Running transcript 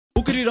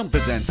Pukriram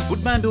presents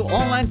FOODMANDU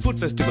online food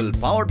festival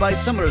powered by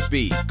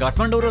Summersby.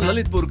 Kathmandu र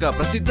ललितपुरका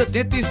प्रसिद्ध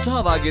 33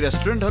 सहभागी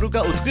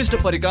रेस्टुरेन्टहरूका उत्कृष्ट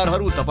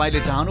परिकारहरू तपाईले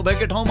चाहनु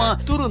भएको ठाउँमा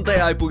तुरुन्तै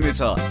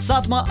आइपुग्नेछ।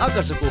 साथमा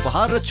आकर्षक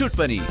उपहार र छुट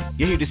पनि।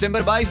 यही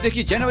डिसेम्बर 22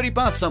 देखि जनवरी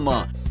 5 सम्म।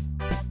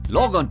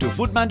 Log on to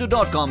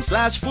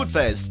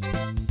foodmandu.com/foodfest.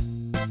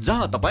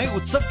 जहाँ तपाई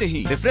उत्सव त्यही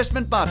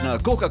refreshment partner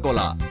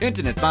Coca Cola,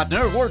 internet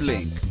partner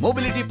वर्ल्डलिंक,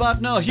 mobility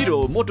partner hero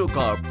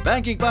MotoCorp,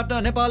 banking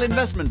partner Nepal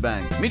investment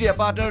bank, media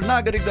partner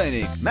नागरिक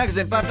दैनिक,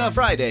 magazine partner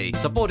Friday,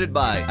 supported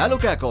by hello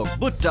क्याकोक,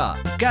 बुट्टा,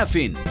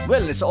 caffeine,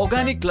 wellness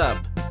organic club.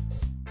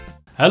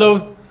 Hello.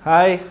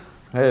 Hi.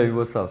 Hey,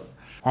 what's up?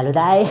 Hello,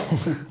 Dai.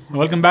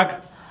 Welcome back.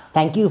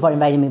 Thank you for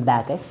inviting me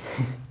back.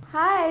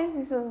 Hi,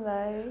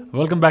 Sushant.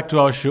 Welcome back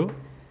to our show.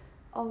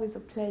 Always a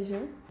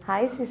pleasure.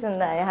 Hi,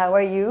 Sushant. How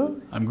are you?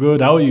 I'm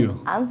good. How are you?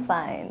 I'm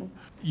fine.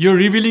 You're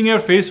revealing your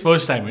face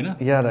first time,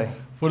 right? Yeah, right.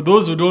 For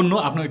those who don't know,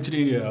 after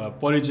actually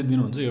परिचय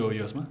दिनुहुन्छ यो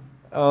यसमा.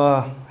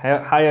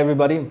 Hi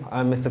everybody.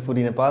 I'm Mr.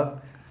 Foodie Nepal.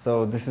 So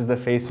this is the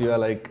face you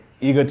are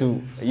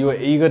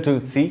eager to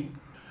see.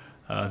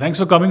 Thanks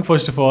for coming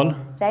first of all.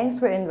 Thanks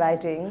for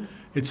inviting.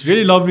 It's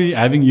really lovely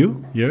having you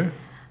here.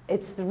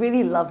 It's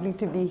really lovely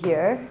to be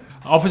here.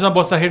 Office मा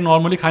बस्दाखेरि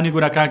normally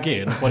खानेकुरा कहाँ के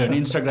हेर्नु पर्यो भने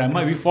Instagram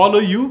मा we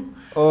follow you.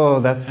 Oh,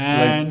 that's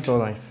and so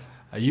nice.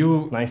 You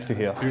nice to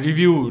hear.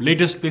 Review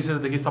latest places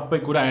देखि सबै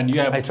कुरा and you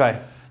have I try.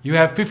 You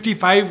have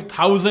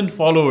 55,000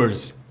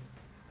 followers.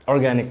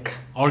 Organic.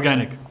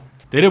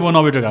 धेरै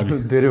बनाउनु काम.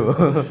 धेरै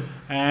हो.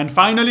 And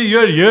finally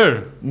you're here.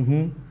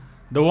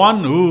 The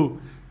one who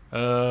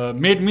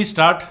made me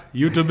start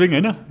YouTubing,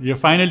 you know? You're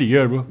finally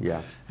here, bro.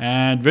 Yeah.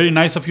 And very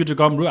nice of you to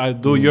come, bro.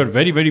 Though you're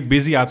very, very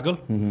busy, Azgal.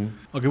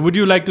 Okay, would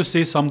you like to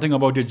say something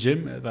about your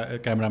gym?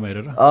 Camera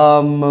mirror.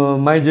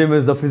 My gym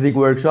is the Physique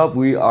Workshop.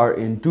 We are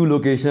in 2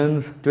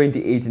 locations.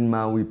 2018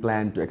 ma we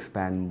plan to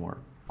expand more.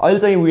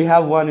 Also, we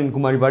have one in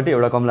Kumaripati,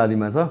 euta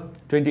Kamladima cha.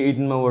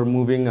 2018 ma we're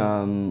moving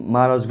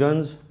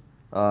Maharjan,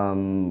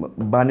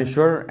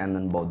 Baneshwar and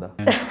then Bodha.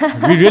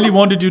 We really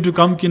wanted you to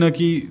come,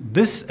 Kinaki.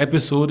 This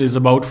episode is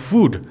about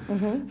food.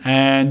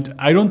 And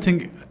I don't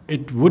think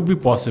it would be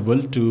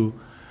possible to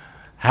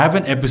have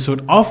an episode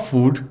of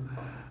food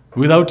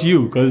without you,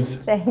 because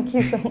Thank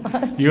you so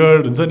much. You're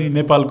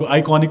Nepal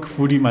iconic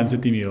foodie manse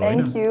timi ho,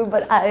 Thank you,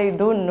 but I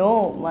don't know.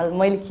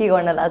 मैले के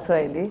गर्न लाग्छ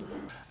अहिले.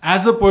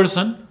 As a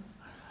person,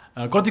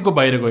 कतिको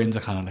बाहिर गइन्छ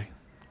खानालाई?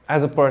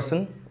 As a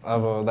person,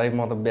 अब दाइ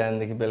म त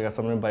बिहानदेखि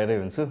बेलुकासम्म बाहिरै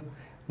हुन्छु.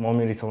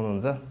 मम्मी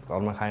रिसाउनुहुन्छ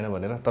घरमा खाएन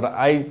भनेर. तर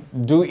I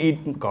do eat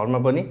घरमा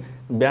पनि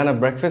बिहान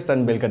breakfast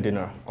and बेलुका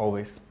dinner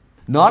always.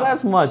 Not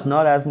as much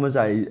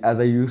as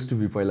I used to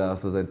be पहिला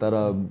जस्तो चाहिँ. तर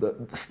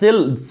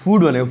still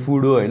food भनेको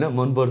food हो हैन,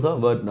 मन पर्छ,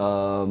 but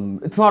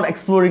it's not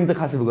exploring चाहिँ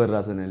खासै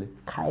गरिरहेको छैन अहिले.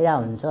 खाइरा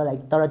हुन्छ लाइक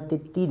तर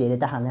त्यति धेरै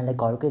त खानालाई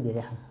घरकै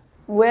धेरै खानु.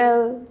 Well,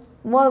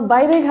 म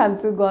बाहिरै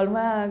खान्छु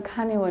घरमा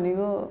खाने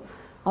भनेको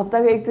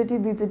हप्ताको एकचोटी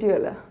दुईचोटी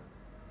होला.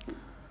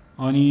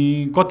 अनि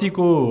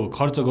कतिको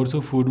खर्च गर्छौ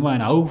फुडमा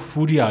and how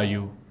foodie are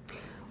you?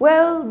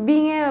 Well,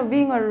 being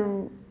a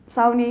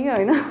साउनी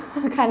हैन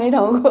खाने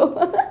ठाउँको.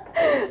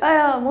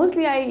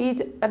 Mostly I eat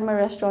at my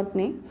restaurant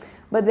नि.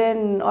 But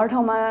then अरू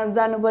ठाउँमा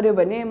जानु पर्यो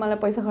भने मलाई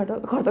पैसा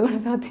खर्च गर्न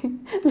साथी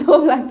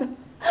लोभ लाग्छ.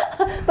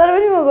 तर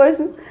पनि म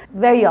गर्छु.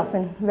 Very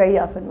often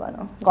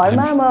भनौँ.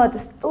 घरमा म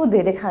त्यस्तो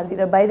धेरै खाँदिन,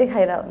 बाहिरै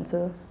खाइरा हुन्छु.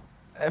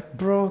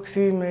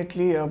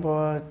 Approximately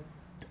about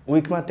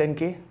weekमा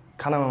 10k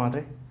खानामा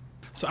मात्रै.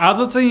 So आज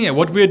चाहिँ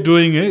what we are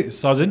doing is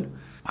Sajin,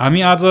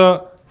 हामी आज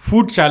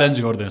food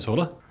challenge गर्दैछौँ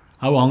ल.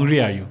 How hungry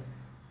are you?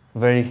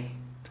 Very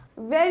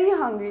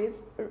hungry.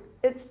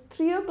 It's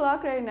 3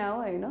 o'clock right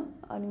now, हैन?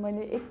 अनि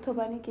मैले एक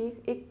थोपा नि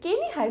केही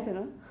नि खाएको छैन.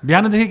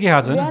 बिहानदेखि के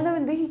खाएको छैन?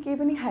 बिहानदेखि केही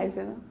पनि खाएको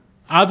छैन.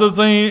 आज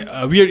चाहिँ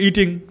we are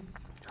eating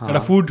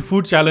एउटा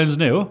food challenge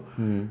नै हो.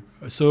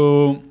 So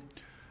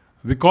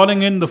we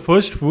calling in the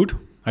first food,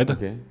 है त?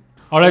 Okay.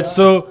 Alright,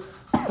 so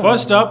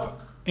first up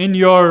in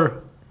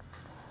your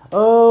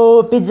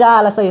pizza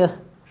आला छ यो.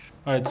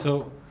 Alright, so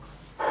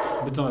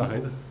बिचमा राख है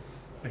त.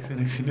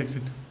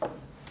 Excellent.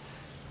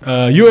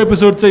 Your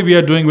episode say we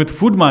are doing with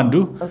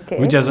FOODMANDU,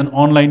 which is an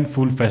online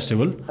food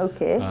festival.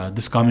 Okay.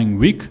 This coming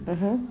week.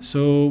 So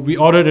we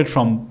ordered it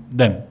from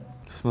them.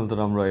 Smell त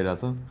राम्रो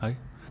आइराछ. है.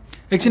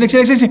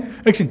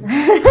 एकछिन.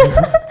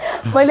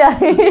 मैले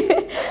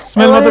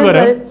Smell मात्र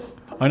गरे.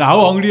 अनि how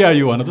hungry are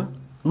you भन त?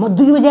 म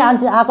 2 बजे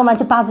आएको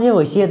मान्छे 5 बजे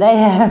भइसक्यो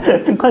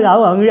दाइ. खोइ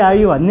हाउ हंग्री आर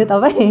यु भन्ने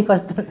तपाई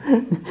कस्तो.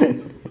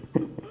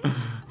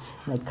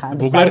 लाइक खा.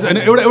 भोक लागेछ अनि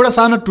एउटा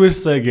सानो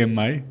ट्विस्ट छ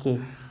गेममा है. के?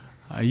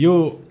 यो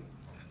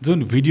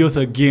जुन भिडियो छ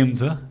गेम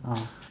छ.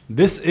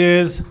 This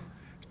is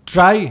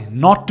try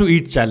not to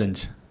eat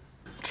challenge.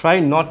 Try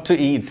not to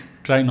eat.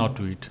 Try not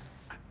to eat.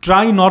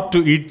 Try not to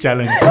eat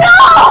challenge.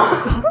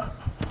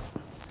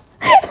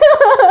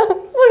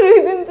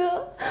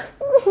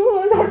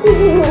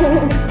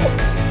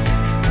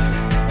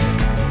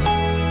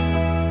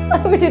 Why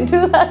would you do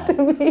that to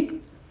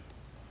me?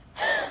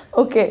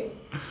 Okay.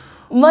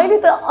 मैले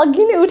त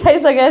अघि नै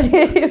उठाइसकेको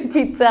थिएँ यो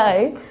पिज्जा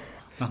है.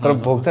 तर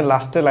भोक चाहिँ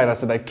लास्टै लागिरहेको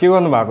छ दाइ. के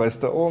गर्नु भएको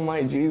यस्तो? ओ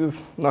माई जिजस,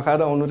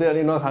 नखाएर आउनु रे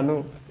अनि नखानु.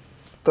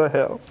 The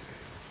hell?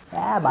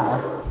 ए भा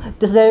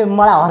त्यसले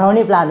मलाई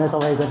हराउने प्लान हो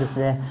सबैको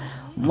त्यसले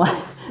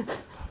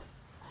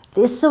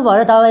त्यसो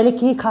भएर तपाईँले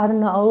के खानु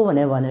नआऊ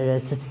भनेर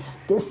रहेछ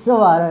त्यसो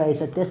भएर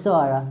रहेछ त्यसो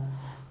भएर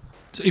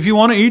So if you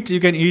want to eat, you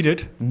can eat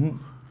it.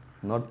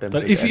 Not But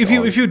tempted.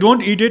 if you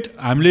don't eat it,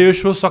 हामीले यो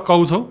शो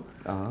सकाउँछौ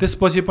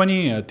त्यसपछि पनि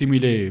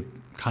तिमीले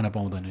खान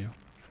पाउँदैन यो.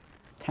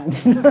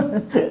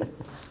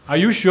 Are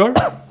you sure?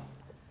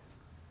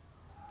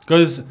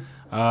 Because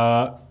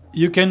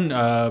you can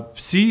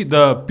see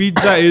the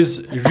pizza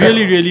is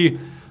really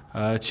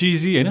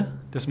cheesy, हैन?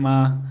 त्यसमा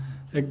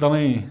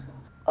एकदमै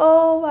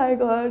Oh my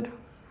god.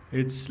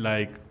 it's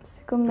like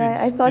Sikumdai,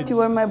 I thought you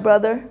were my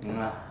brother.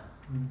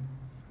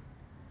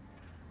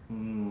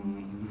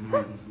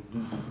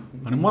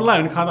 अनि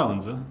मलाई पनि खाँदा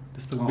हुन्छ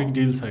त्यस्तो बिग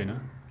डिल छैन.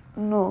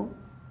 No.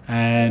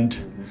 And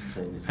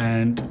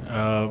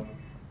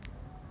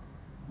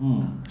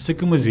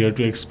Sikkim is here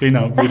to explain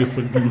how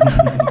beautiful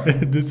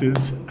this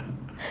is.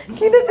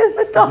 किन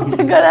त्यस्तो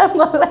टर्चर गरा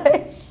मलाई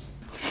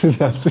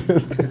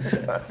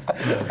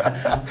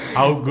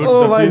How good the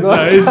pizza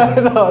is.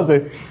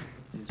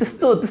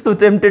 त्यस्तो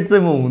टेम्प्टेड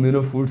चाहिँ म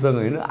हुँदिनँ फुडसँग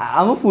हैन.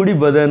 I'm a foodie,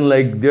 but then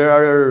like there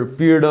are a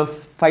period of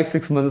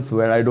 5-6 months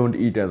where I don't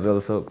eat as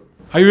well. So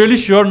Are you really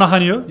sure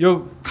नखाने हो? यो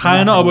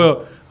खाएन अब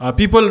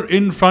people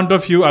in front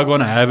of you are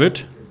going to have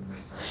it.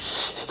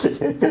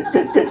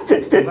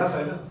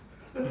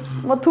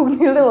 म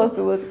थुक्निल्दै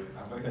बस्छु बरु.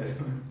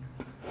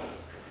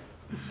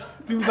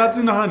 तिमी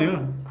साँच्चै नखाने हो?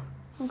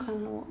 म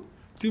खान्न म.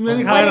 तिमीले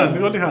नि खाएन भने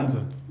कसले खान्छ?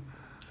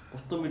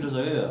 कस्तो मिठो छ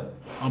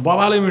के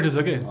बाबाले मिठो छ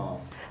के?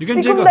 You can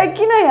take सिकुमलाई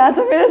किन यहाँ छ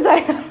मेरो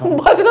साइड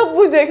बल्ल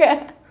बुझे क्या.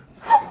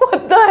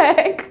 What the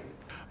heck?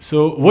 So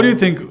what do you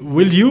think?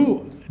 Will you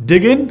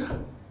dig in?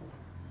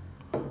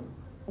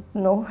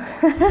 No.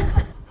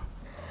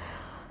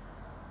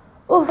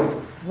 Oof.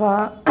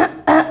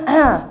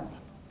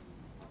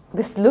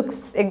 This looks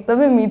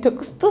एकदमै मिठो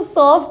कस्तो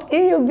सफ्ट के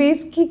यो बेस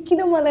किन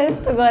मलाई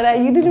यस्तो गरा.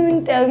 You didn't even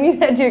tell me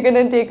that you're going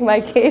to take my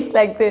case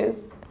like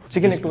this.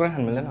 Chicken एक टुक्रा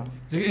खानु मिल्दैन.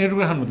 चिकन एक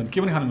टुक्रा खानु मिल्दैन.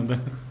 के पनि खानु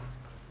मिल्दैन.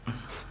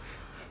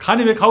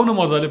 खाने भए खाऊ न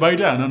मजाले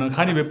बाइट हान न.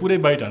 खाने भए पुरै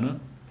बाइट हान.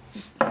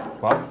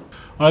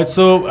 Alright,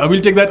 so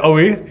we'll take that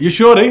away. You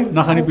sure, eh?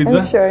 Nakhani pizza?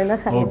 I'm sure,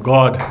 nakhani. Oh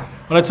God.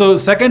 Alright, so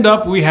second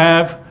up we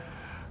have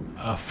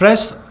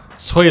fresh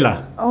choila.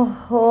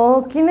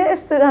 Oh, किन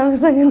यस्तो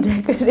राम्रोसँग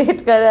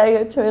डेकोरेट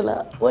गरायो छोइला.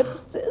 What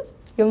is this?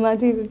 यो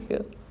माथि के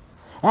हो?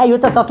 ए यो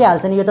त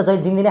सकिहाल्छ नि यो त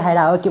जहिले दिनदिनै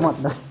खाइरा हो के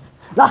मतलब.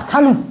 ल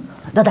खानु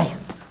दादा.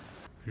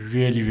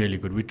 Really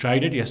good. We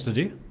tried it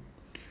yesterday.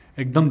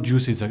 एकदम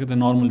juicy छ के त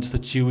normal जस्तो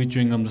chewy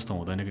chewing gum जस्तो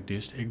हुँदैन के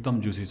टेस्ट.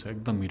 एकदम juicy छ,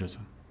 एकदम मिठो छ.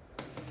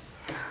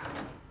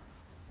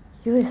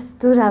 यो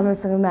यस्तो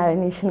राम्रोसँग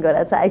म्यारिनेसन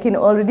गराएको छ. I can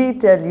already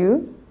tell you.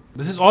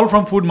 This is all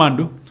from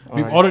FOODMANDU.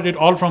 We've ordered it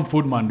all from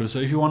FOODMANDU. So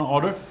if you want to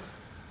order,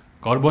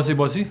 घर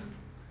बसी.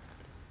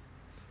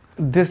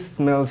 This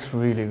smells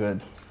really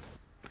good.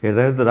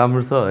 हेर्दा त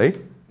राम्रो छ है.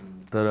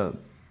 तर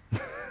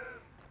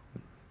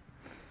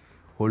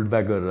होल्ड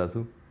ब्याक गरेर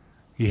छु.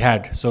 He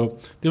had. So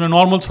तिम्रो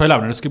normal छोइला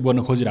भनेर skip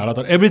गर्न खोजिरहेको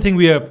तर everything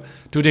we have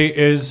today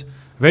is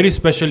very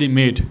specially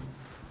made.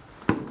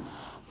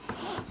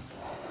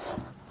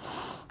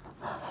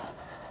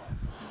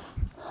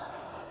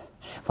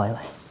 भयो.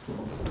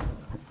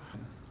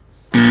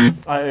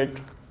 I ate.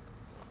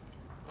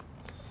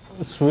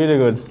 It's really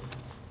good.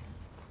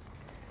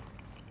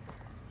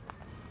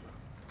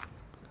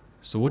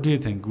 So what do you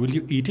think? Will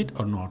you eat it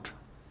or not?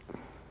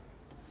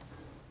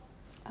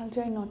 I'll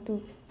try not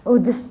to. Oh,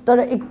 this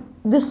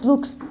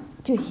looks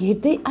to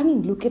हेर्दै. I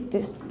mean, look at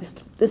this.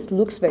 This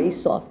looks very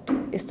soft.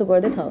 यस्तो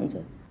गर्दै थाहा हुन्छ.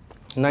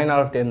 9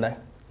 out of 10 दाइ.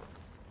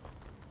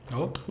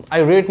 Oh. I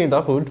rate नि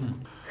त food.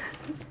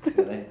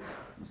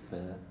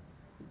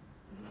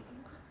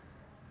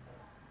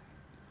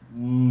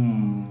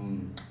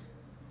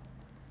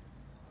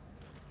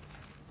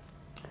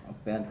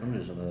 प्याज पनि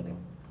रहेछ गरे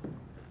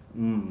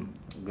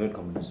ग्रेट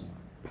कम्बिनेसन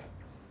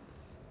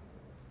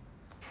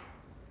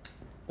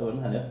तपाईहरु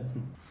पनि खाने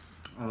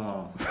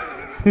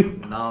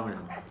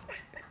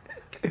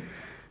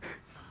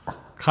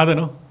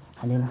खाँदैनौ?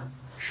 खाँदैन.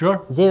 Sure?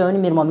 जे हो नि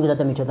मेरो मम्मीको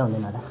जति मिठो त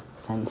हुँदैन होला.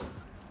 खानु.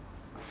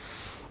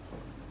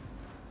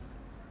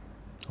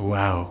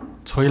 Wow.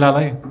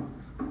 छोइलालाई?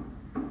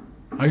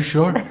 Are you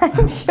sure?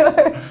 I'm sure.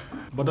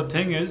 But the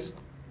thing is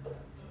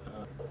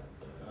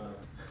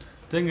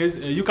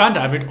you can't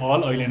have it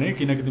all अहिले नै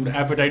किनकि तिम्रो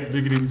एपेटाइट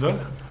बिग्रिन्छ.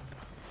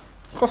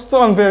 कस्तो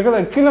अनफेयर के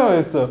किन हो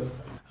यस्तो?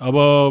 अब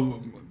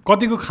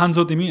कतिको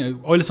खान्छौ तिमी?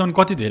 अहिलेसम्म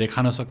कति धेरै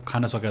खान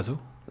सकेका छौ?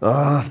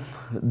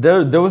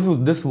 There was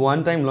this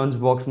one time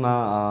lunchbox ma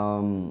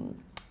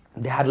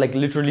they had like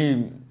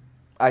literally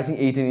I think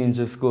 18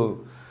 inches ko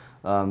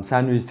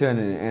sandwich थियो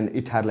and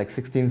it had like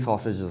 16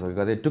 sausages.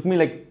 It took me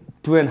like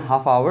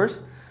 2.5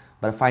 hours,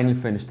 but I finally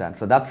finished that.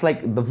 So that's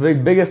like the very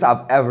biggest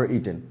I've ever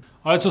eaten.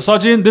 Alright, so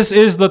Sajin, this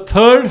is the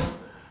third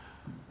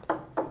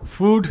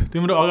food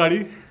तिम्रो अगाडि.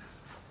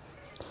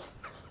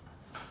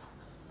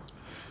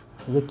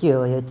 यो के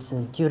हो यो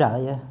चिउरा हो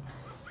यो.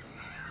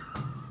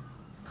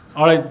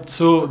 Alright,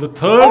 so the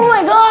third. Oh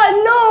my god,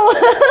 no!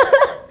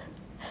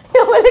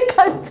 यो मैले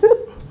खान्छु.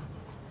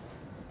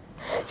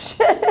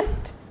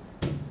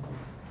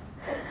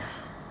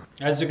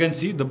 As you can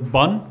see, the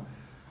bun,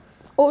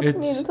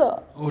 Oatmeal छ.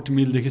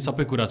 oatmeal देखि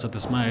सबै कुरा छ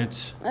त्यसमा.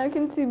 It's I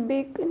can see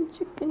bacon,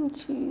 chicken,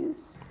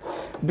 cheese.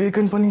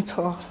 Bacon पनि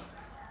छ.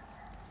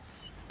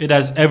 it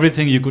has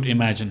everything you could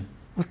imagine.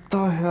 What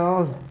the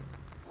hell?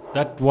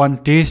 That one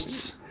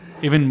tastes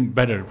even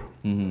better.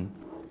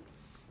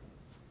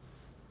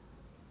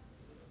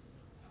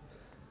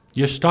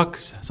 You're stuck,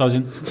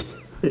 Sajin.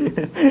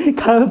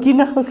 खाऊ कि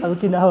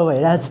नखाऊ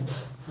भइरहेछ.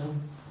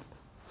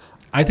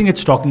 I think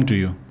it's talking to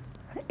you.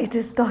 It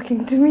is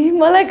talking to me.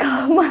 मलाई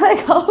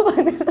खाऊ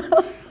भनेर.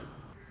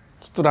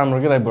 कस्तो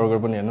राम्रो के दाइ बर्गर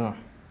पनि हेर्नु न.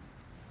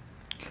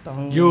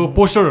 यो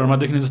पोस्टरहरुमा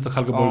देख्ने जस्तो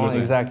खालको बर्गर छ.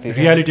 Exactly.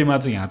 रियालिटीमा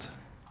चाहिँ यहाँ छ.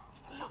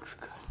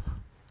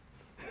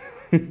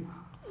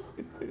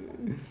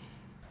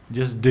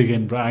 Just dig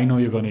in, bro. I know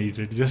you're gonna eat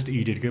it. Just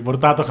eat it. बरु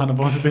तातो खान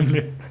पाउँछ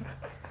तिमीले.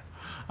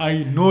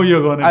 I know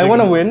you're gonna. I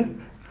want to win,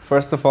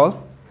 first of all.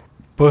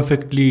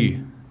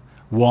 Perfectly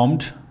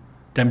warmed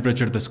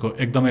temperature त्यसको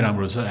एकदमै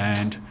राम्रो छ,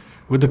 and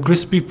with the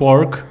crispy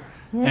pork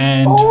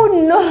and Oh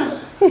no.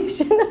 You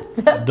shouldn't have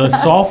said the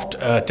soft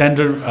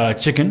tender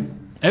chicken,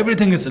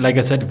 everything is, like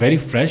I said, very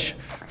fresh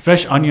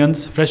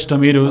onions, fresh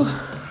tomatoes.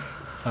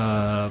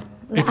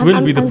 It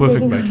will be the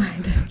perfect bite.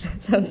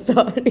 I'm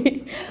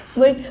sorry.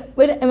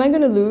 But am I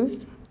going to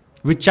lose?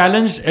 We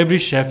challenged every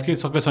chef के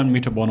सकेसम्म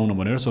मिठो बनाउनु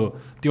भनेर, so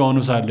त्यो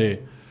अनुसारले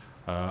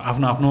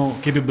आफ्नो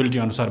capability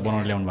अनुसार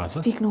बनाउन ल्याउनु भएको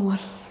छ. Speak no more.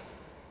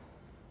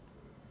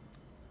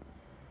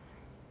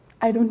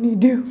 I don't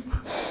need you.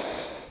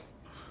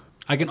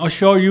 I can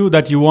assure you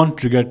that you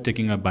won't regret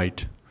taking a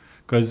bite,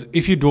 because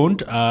if you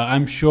don't,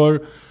 I'm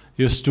sure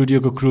your studio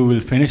crew will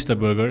finish the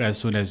burger as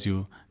soon as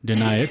you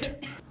deny it.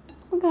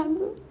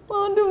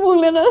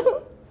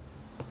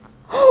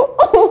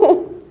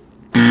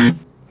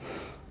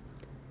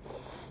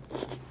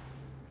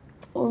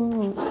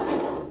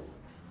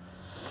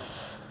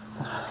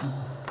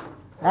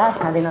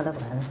 खाँदैन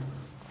त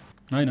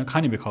हैन,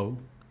 खाने भए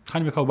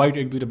खाऊ bite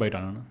एक दुईटा bite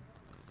हान न.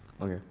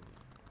 ओके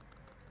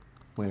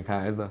मैले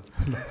खाएँ त.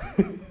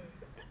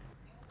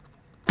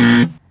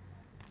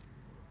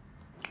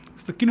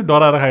 यस्तो किन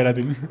डराएर खाइरा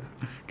तिमी?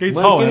 केही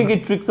छ भने के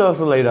ट्रिक छ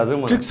जस्तो लागिरहेछ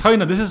मलाई. ट्रिक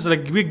छैन. This is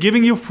like we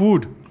giving you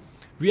food.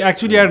 We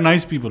actually are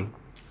nice people.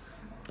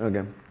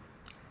 Okay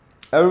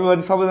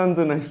everybody सबैजना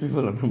चाहिँ नाइस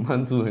पिपलहरू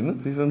मान्छु होइन.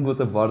 सिजनको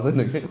चाहिँ भर छैन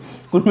कि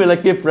कुन बेला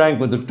के प्र्याङ्क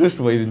हुन्छ twist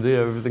भइदिन्छ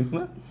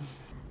एभ्रिथिङमा.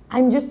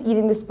 I'm just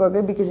eating this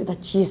burger because the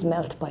cheese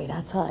melt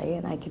bhayirach hai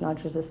and I cannot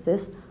resist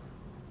this.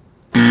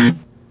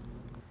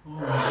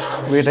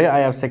 Wait, I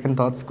have second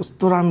thoughts.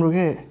 कस्तो राम्रो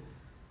के.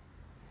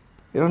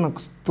 हेर न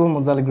कस्तो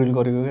मजाले ग्रिल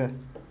गरेको के.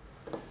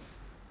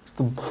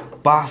 कस्तो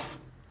बाफ.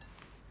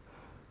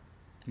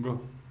 ब्रो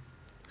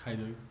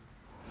खाइदियो.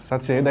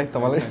 साच्चै है दाइ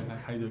तपाईले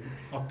खाइदियो.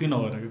 अति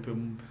नभएर के त्यो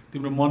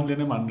तिम्रो मनले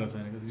नै मान्न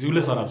छैन.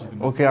 जिउले सराप छ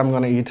तिम्रो. Okay, I'm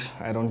gonna eat.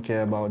 I don't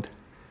care about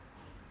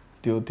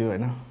त्यो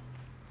हैन.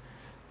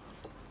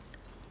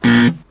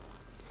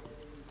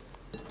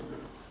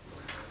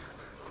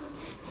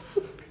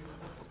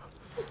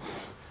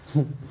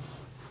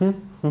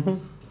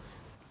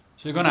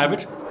 So you're gonna have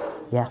it?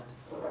 Yeah.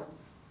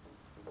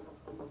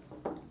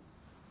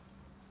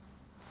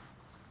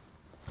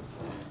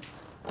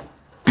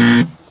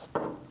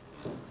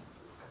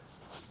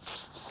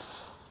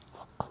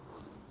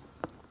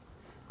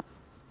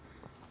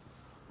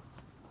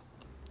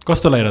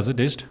 कस्तो लागिरहेछ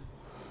टेस्ट?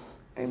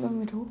 एकदम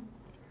मिठो.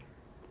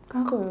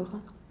 कहाँको हो खा?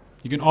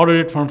 You can order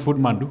it from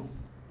FOODMANDU.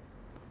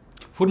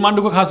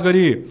 FOODMANDU को खास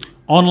गरी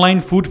online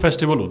food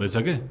festival हुँदैछ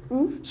के.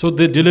 So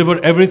they deliver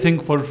everything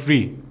for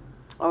free.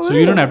 Oh, so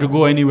you don't have to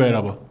go anywhere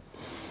above.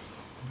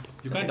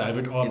 You can't have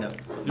it all.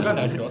 You can't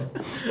have it all.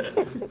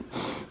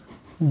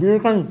 You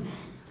can.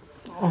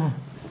 Oh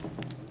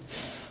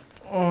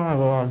my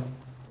god.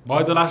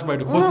 Boy, the last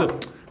bite.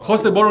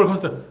 खोज they burger खोज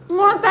they. म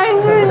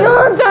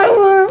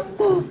चाहिए.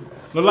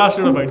 The last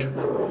bite.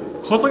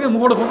 खोज के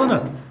मुखबाट खोज न.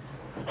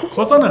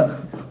 खोज न.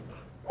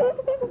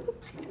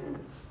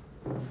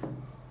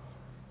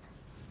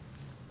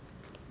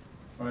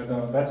 Alright,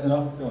 that's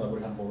enough. त्यो भन्दा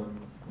बढी खान पाउँदैन.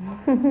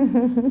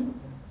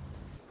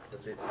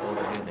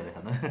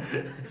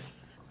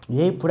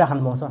 यही पुरा खान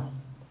पाउँछ.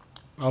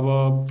 अब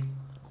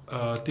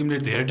तिमीले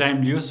धेरै time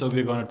Leo, so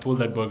we're going to pull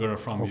that burger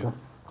from you.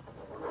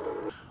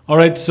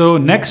 Alright, so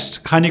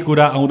next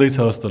खानेकुरा आउँदैछ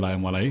जस्तो लाग्यो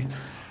मलाई.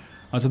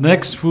 So the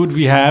next food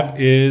we have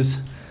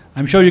is,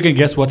 I'm sure you can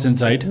guess what's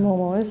inside.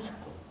 Momos.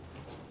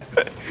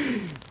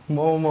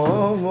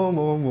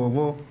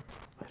 Momo.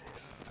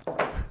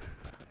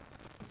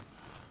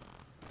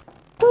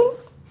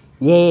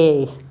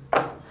 ये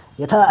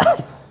यो त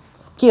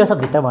के हो सब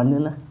भित्र भन्नु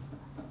न.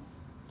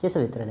 के छ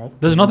भित्र दाइ?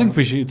 There's nothing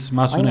fishy, it's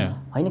मासु नै हो.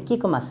 हैन के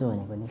को मासु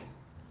भनेको नि?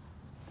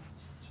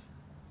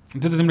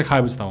 त्यो त तिमीले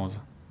खाएपछि थाहा हुन्छ.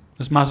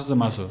 त्यस मासु चाहिँ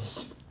मासु हो.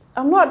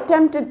 I'm not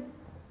tempted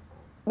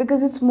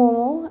because it's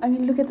momo. I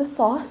mean, look at the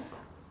sauce.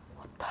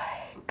 What the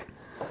heck?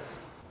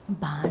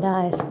 भाडा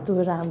यस्तो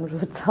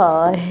राम्रो छ.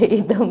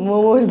 The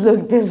momos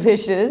look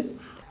delicious.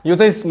 यो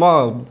चाहिँ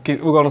म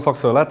के उ गर्न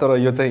सक्छु होला, तर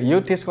यो चाहिँ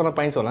यो टेस्ट गर्न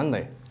पाइन्छ होला नि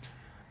दाइ.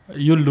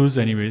 You'll lose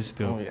anyways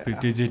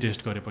त्यो जे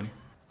टेस्ट गरे पनि.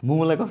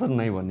 मोमोलाई कसरी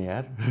नै भन्ने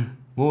यार.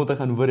 मोमो त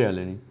खानु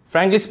परिहाल्यो नि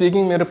फ्रेङ्कली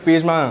स्पिकिङ मेरो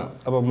पेजमा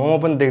अब मोमो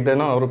पनि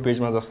देख्दैन अरू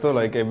पेजमा जस्तो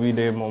like every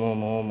day momo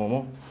momo momo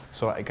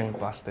so I can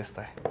pass this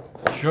Thai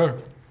Sure.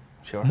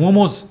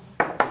 Momos.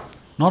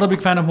 Not a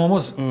big fan of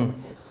momos.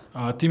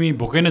 तिमी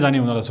भोकै नै जाने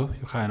हुँदा रहेछौ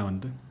यो खाएन भने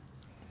त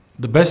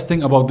The best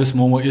thing about this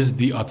momo is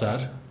the achar.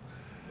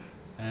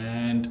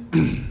 And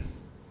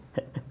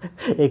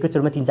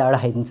एकैचोटमा 3-4 वटा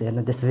खाइदिन्छु हेर्न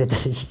त्यसभित्र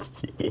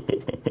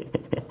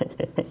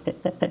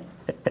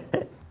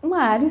म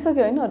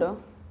हारिसक्यो होइन र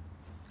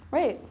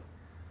राइट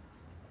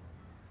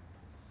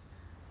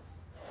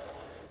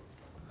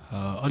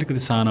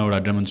अलिकति सानो एउटा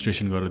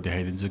डेमोन्स्ट्रेसन गरेर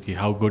देखाइदिन्छु कि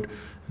how good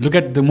look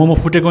at the momo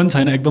फुटेको पनि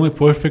छैन एकदमै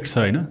पर्फेक्ट छ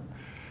होइन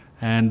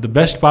and the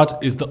best part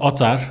is the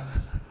अचार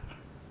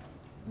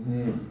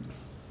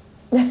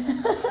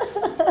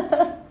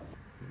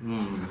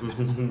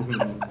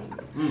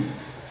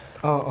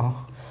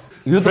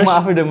यो त म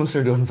आफै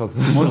डेमोन्स्ट्रेट गर्न सक्छु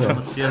हुन्छ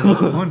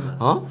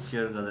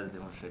सेयर गरेर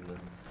डेमोन्स्ट्रेट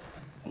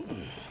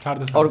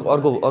गर्नु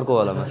अर्को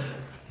वालामा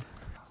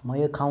म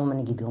यो खाउँ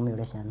भने गीत गाउँ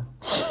एउटा सानो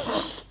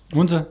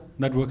हुन्छ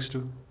द्याट वर्क्स टु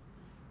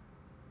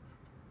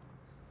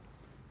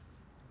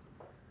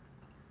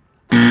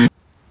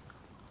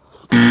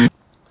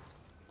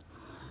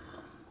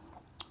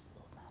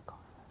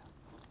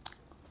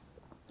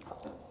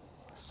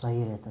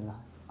सही रहेछ ल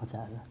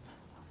अचार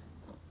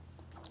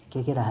के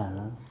राख्यो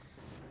होला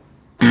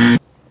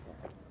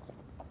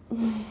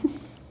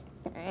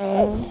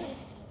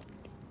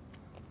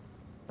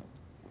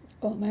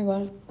Oh my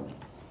god.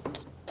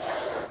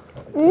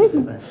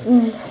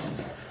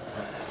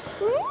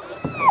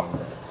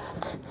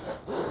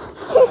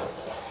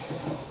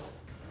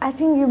 I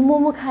think यो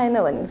मोमो खाएन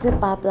भने चाहिँ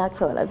पाप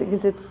लाग्छ होला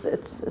because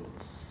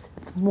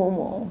it's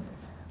मोमो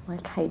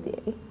मैले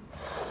खाइदिएँ है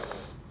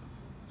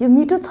यो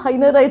मिठो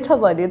छैन रहेछ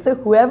भने चाहिँ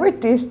whoever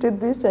tasted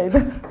this होइन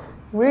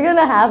we're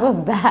gonna have a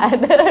bad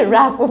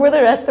rap for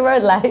the rest of our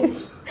lives.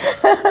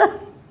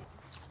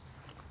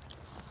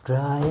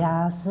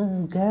 प्रयास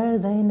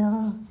गर्दैन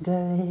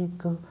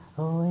गरेको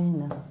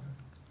होइन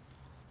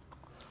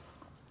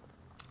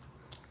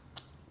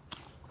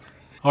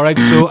Alright,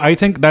 so I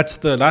think that's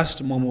the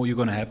last momo you're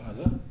gonna have,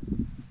 Azza.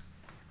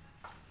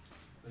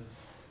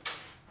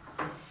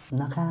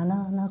 नखान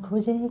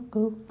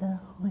नखोजेको त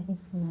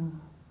होइन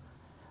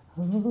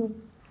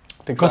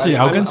Kasi,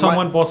 how can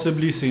someone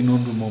possibly say no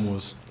to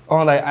momos?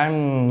 Oh, like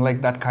I'm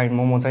like that kind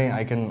momo चाहिँ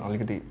I can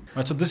अलिकति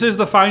Right, so this is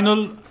the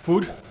final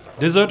food,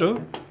 dessert.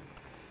 Oh?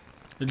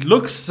 It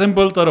looks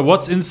simple, but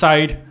what's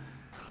inside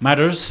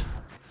matters.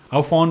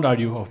 How fond are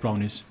you of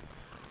brownies?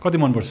 Kati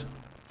man parcha?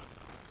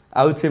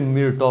 I would say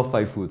मेरो top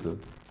 5 foods हो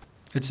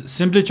It's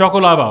simply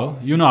chocolava.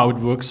 You know how it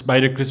works.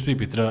 Baire crispy,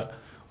 bhitra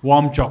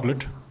warm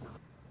chocolate.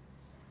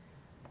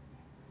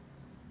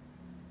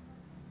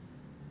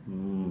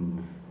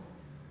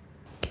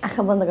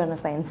 आँखा बन्द गर्न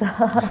पाइन्छ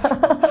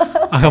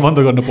आँखा बन्द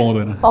गर्न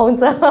पाउँदैन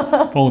पाउँछ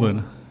पाउँदैन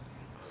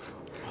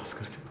पास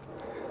गर्थ्यो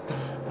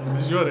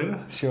स्योर हैन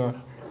sure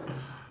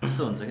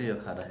यस्तो हुन्छ कि यो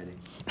खाँदाखेरि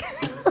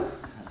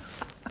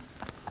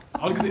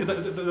अलिकति यता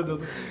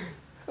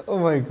oh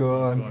my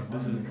god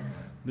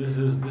this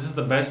is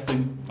the best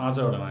thing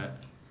पाँचवटा वटामा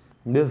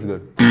This is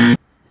good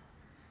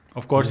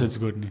Of course it's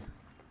good नि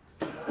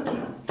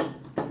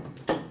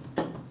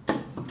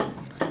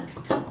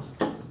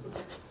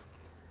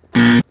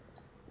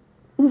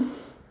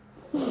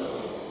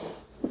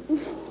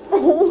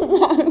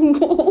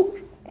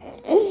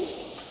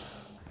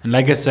And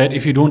like I said,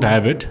 if you don't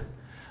have it,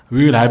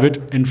 we will have it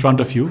in front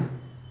of you.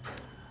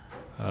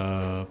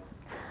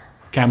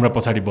 Camera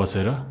pasadi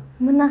basera.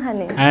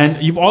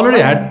 And you've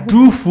already had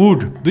 2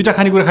 food. Duita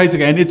khanekura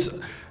khaisakyo and it's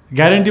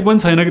guarantee pani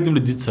chaina ki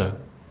timle jitcha.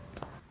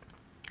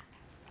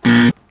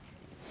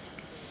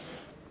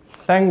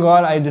 Thank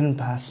God I didn't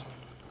pass.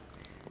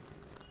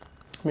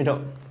 मिठो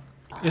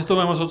यस्तो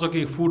म सोच्छु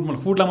कि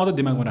फुडलाई मात्रै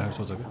दिमागमा राखेर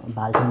सोच्छु कि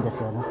भाल्छौँ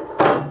त्यसो होला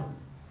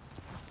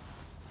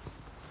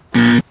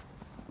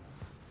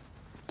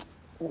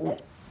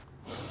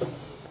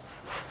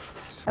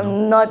I'm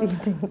not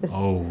eating this.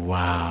 Oh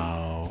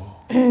wow.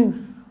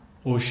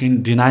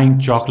 Oshin denying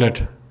chocolate.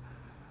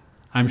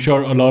 I'm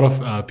sure a lot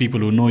of people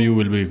who know you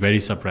will be very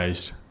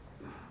surprised.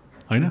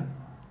 Haina?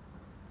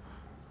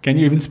 Can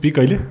you even speak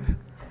अहिले?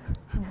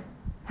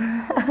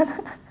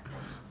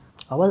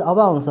 अब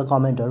आउँछ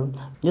कमेन्टहरु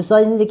यो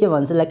सजिनले के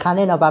भन्छ लाइक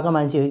खानै नपाएको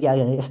मान्छे हो क्या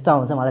यस्तो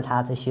आउँछ मलाई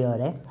थाहा छ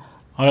स्योर है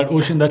Alright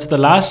Oshin, that's the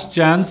last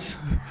chance.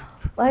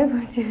 Why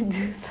would you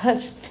do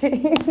such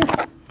thing?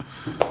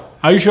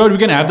 Are you sure we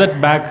can have that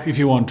back if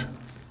you want?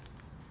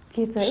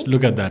 Just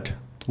look at that.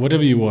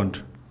 Whatever you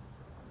want.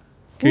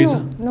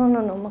 No,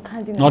 ma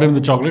khadina. Not even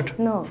the chocolate?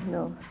 No.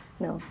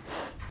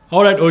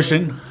 Alright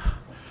Oshin,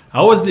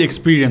 how was the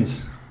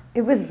experience?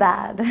 It was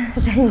bad.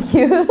 Thank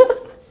you.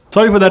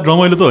 Sorry for that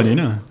रमाइलो त हो नि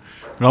हैन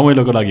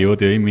रमाइलोको लागि हो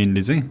त्यो है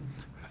mainly चाहिँ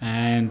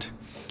and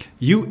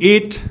you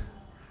ate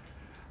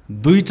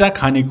 2टा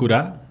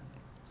खानेकुरा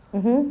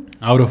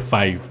out of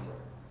 5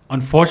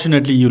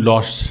 unfortunately you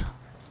lost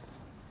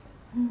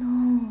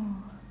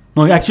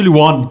no you actually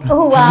won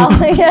Oh wow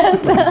yes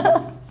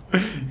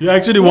you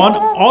actually won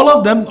all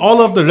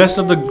of the rest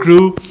of the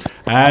crew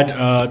had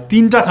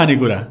tinta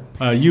khanekura.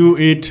 You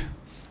eat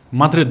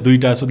matra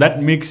duita, so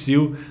that makes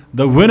you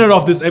the winner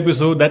of this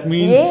episode. That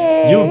means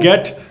you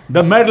get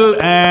the medal,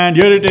 and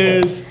here it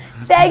is.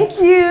 Thank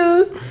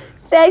you.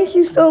 Thank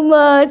you so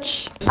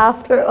much.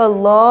 After a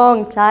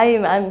long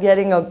time, I'm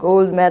getting a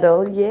gold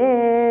medal.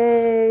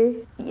 Yay.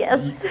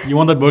 Yes. You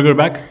want that burger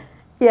back?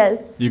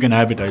 Yes. You can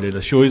have it, Aile.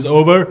 The show is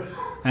over,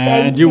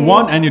 and you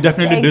won, and you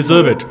definitely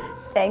deserve it.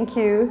 Thank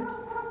you.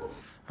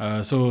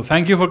 So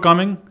thank you for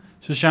coming,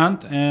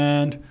 Sushant,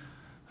 and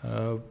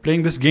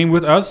playing this game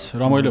with us,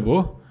 Ramailo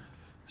Bho.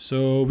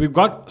 So we've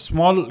got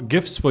small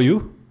gifts for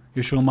you.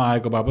 You show ma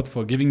aeko babat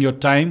for giving your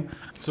time.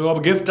 So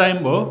अब gift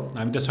time bho.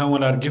 हामी त्यसमा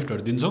मलाई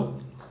गिफ्टहरु दिन्छौं.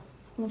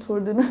 म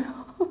छोड्दिनु.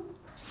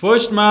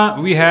 First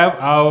we have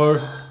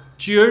our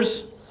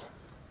Cheers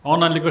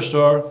online liquor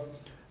store,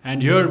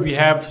 and here we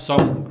have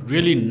some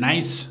really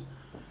nice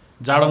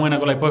जाडो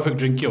महिनाको लागि perfect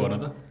drink के हो न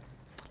त?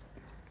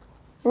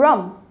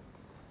 Rum.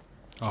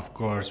 Of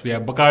course, we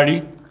have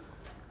Bacardi.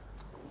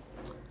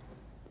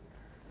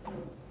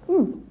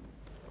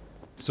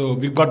 So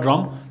we've got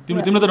rum.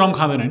 तिमीले त rum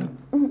खादैन हैन?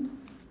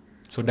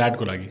 So dad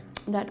ko lagi.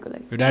 Dad ko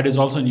lagi. Your dad is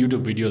also in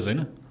YouTube videos,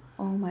 right?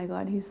 Oh my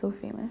god, he's so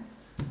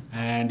famous.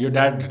 And your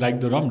dad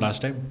liked the rum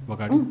last time,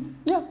 Bacardi?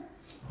 Yeah.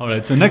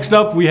 Alright, so next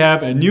up we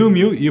have a New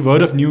Mew. You've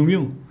heard of New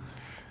Mew?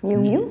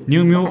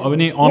 New Mew,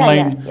 an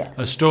online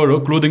store,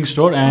 clothing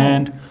store,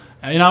 and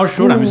in our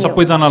store, हामी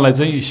सबैजनालाई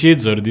चाहिँ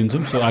shadesहरु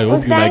दिन्छौं. So I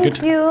hope you like it.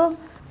 Thank you.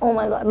 Oh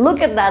my god,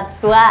 look at that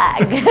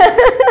swag.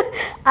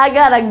 I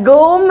got a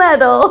gold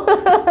medal.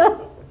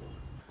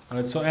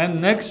 Alright, so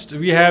and next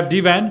we have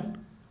Divan.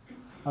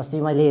 अस्ति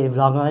मैले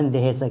भ्लगमा पनि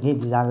देखेको छ कि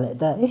दिवानलाई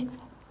त है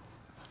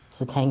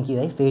सो थ्याङ्क यू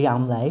है फेरि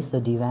आउँला है सो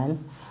दिवान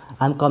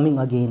आइ एम कमिङ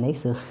अगेन है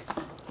सो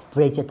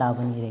पुरै चेता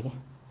पनि रे के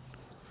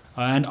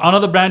And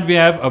another brand we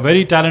have a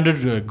very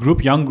talented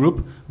group, young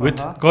group with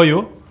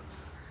KAYO.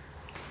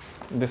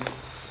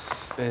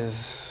 This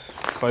is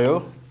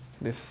KAYO.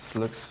 This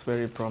looks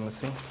very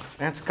promising.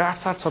 And it's card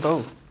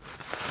though.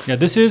 Yeah,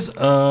 this is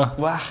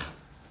Wow.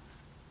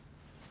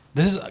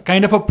 This is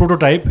kind of a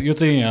prototype. यो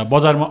चाहिँ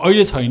बजारमा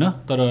अहिले छैन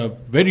तर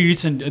very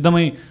recent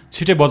एकदमै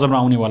छिटै बजारमा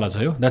आउने वाला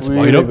छ यो. That's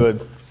really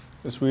good.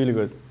 It's really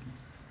good.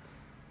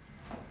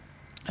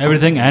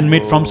 Everything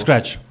handmade from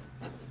scratch.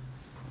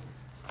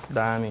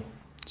 Dami.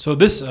 So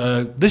this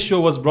show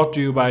was brought to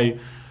you by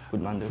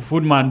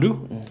FOODMANDU.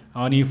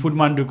 अनि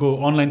FOODMANDU को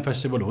online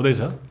festival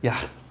हुँदैछ.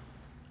 Yeah.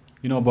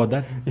 You know about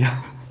that? Yeah.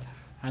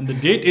 And the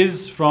date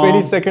is from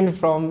 22nd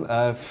from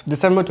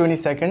December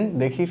 22nd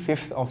देखि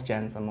 5th of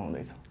Jan सम्म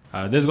हुँदैछ.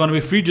 There's going to be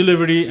free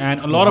delivery and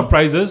a lot of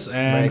prizes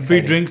and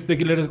free drinks. So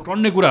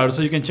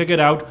you can check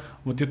it out.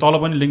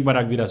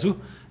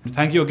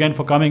 Thank you again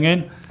for coming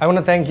in. I want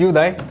to thank you,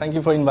 Dai. Thank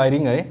you for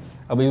inviting. It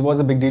was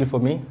a big deal for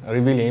me.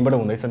 Revealing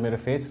my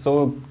face.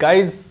 So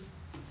guys,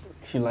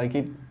 if you like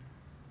it,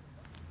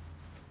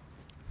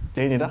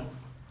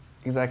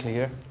 exactly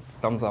here.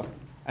 Thumbs up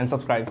and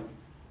subscribe.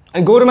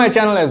 And go to my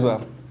channel as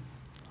well.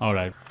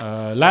 Alright.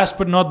 Last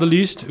but not the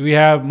least, we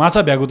have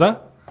Maacha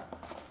Bhyaguta,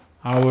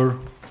 our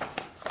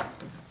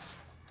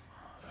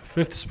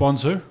 5th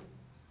sponsor.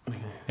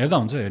 हेर्दा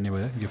हुन्छ हेर्ने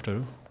भयो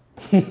गिफ्टहरु.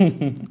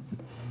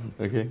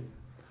 Okay.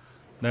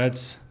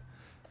 That's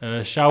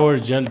shower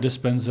gel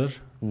dispenser.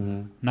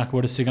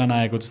 नाकबाट सिकान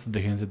आएको जस्तो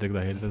देखिन्छ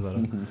देख्दाखेरि त तर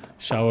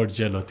shower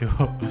gel हो त्यो.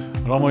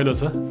 रमाइलो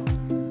छ.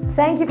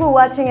 Thank you for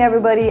watching,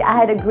 everybody. I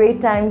had a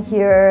great time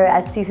here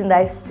at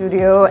Sitaula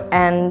Studio,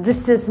 and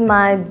this is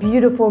my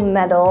beautiful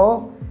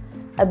medal.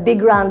 A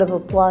big round of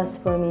applause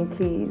for me,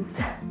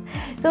 please.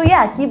 So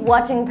yeah, keep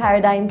watching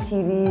Paradigm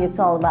TV. It's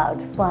all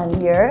about fun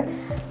here.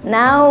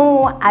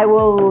 Now I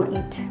will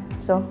eat.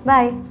 So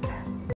bye.